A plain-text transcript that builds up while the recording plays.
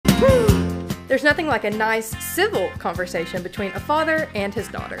There's nothing like a nice, civil conversation between a father and his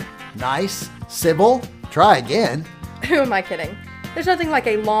daughter. Nice? Civil? Try again. Who am I kidding? There's nothing like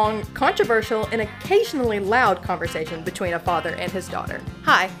a long, controversial, and occasionally loud conversation between a father and his daughter.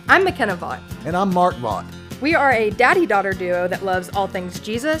 Hi, I'm McKenna Vaught. And I'm Mark Vaught. We are a daddy-daughter duo that loves all things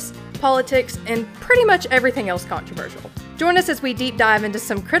Jesus, politics, and pretty much everything else controversial. Join us as we deep dive into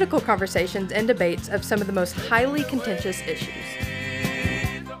some critical conversations and debates of some of the most highly contentious issues.